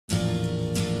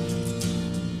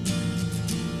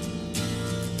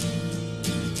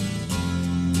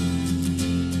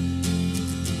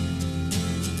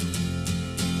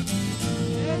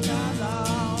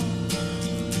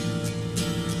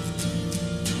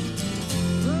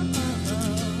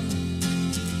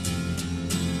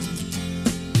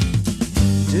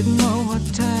Didn't know what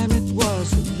time it was,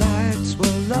 the lights were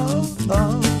low.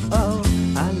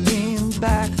 I leaned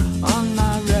back on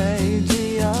my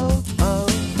radio.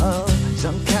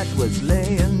 Some cat was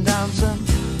laying down some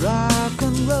rock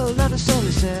and roll, that is all he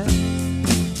said.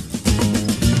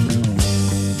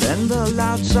 Then the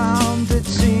loud sound it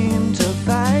seemed to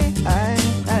fade,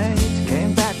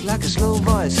 came back like a slow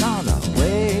voice on a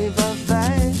wave of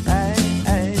bass.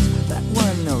 That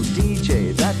wasn't no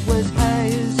DJ, that was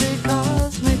hazy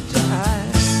cosmic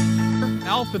time.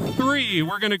 Alpha 3,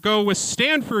 we're going to go with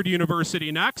Stanford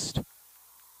University next.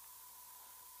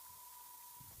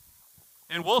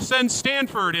 And we'll send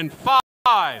Stanford in 5,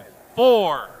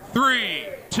 4, 3,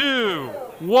 2,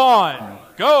 1,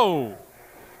 go!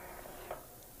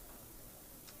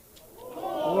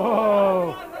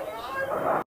 Whoa!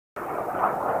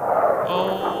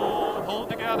 Oh, hold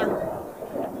together.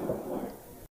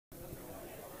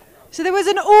 So there was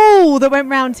an all that went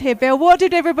round here, Bill. What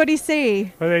did everybody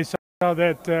see? Well, they saw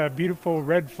that beautiful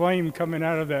red flame coming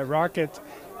out of that rocket,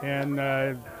 and you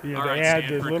know, All they right, had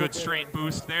Stanford, good straight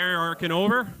boost there, arcing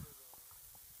over.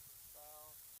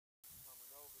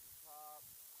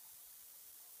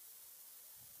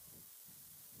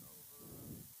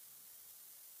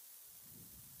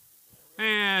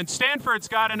 And Stanford's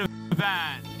got an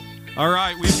event. All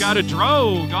right, we've got a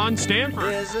drogue on Stanford.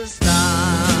 There's a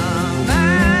starman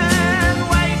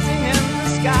waiting in the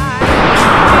sky.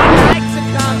 He likes to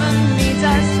come and meet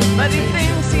us, but he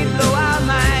thinks he'd blow our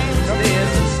minds.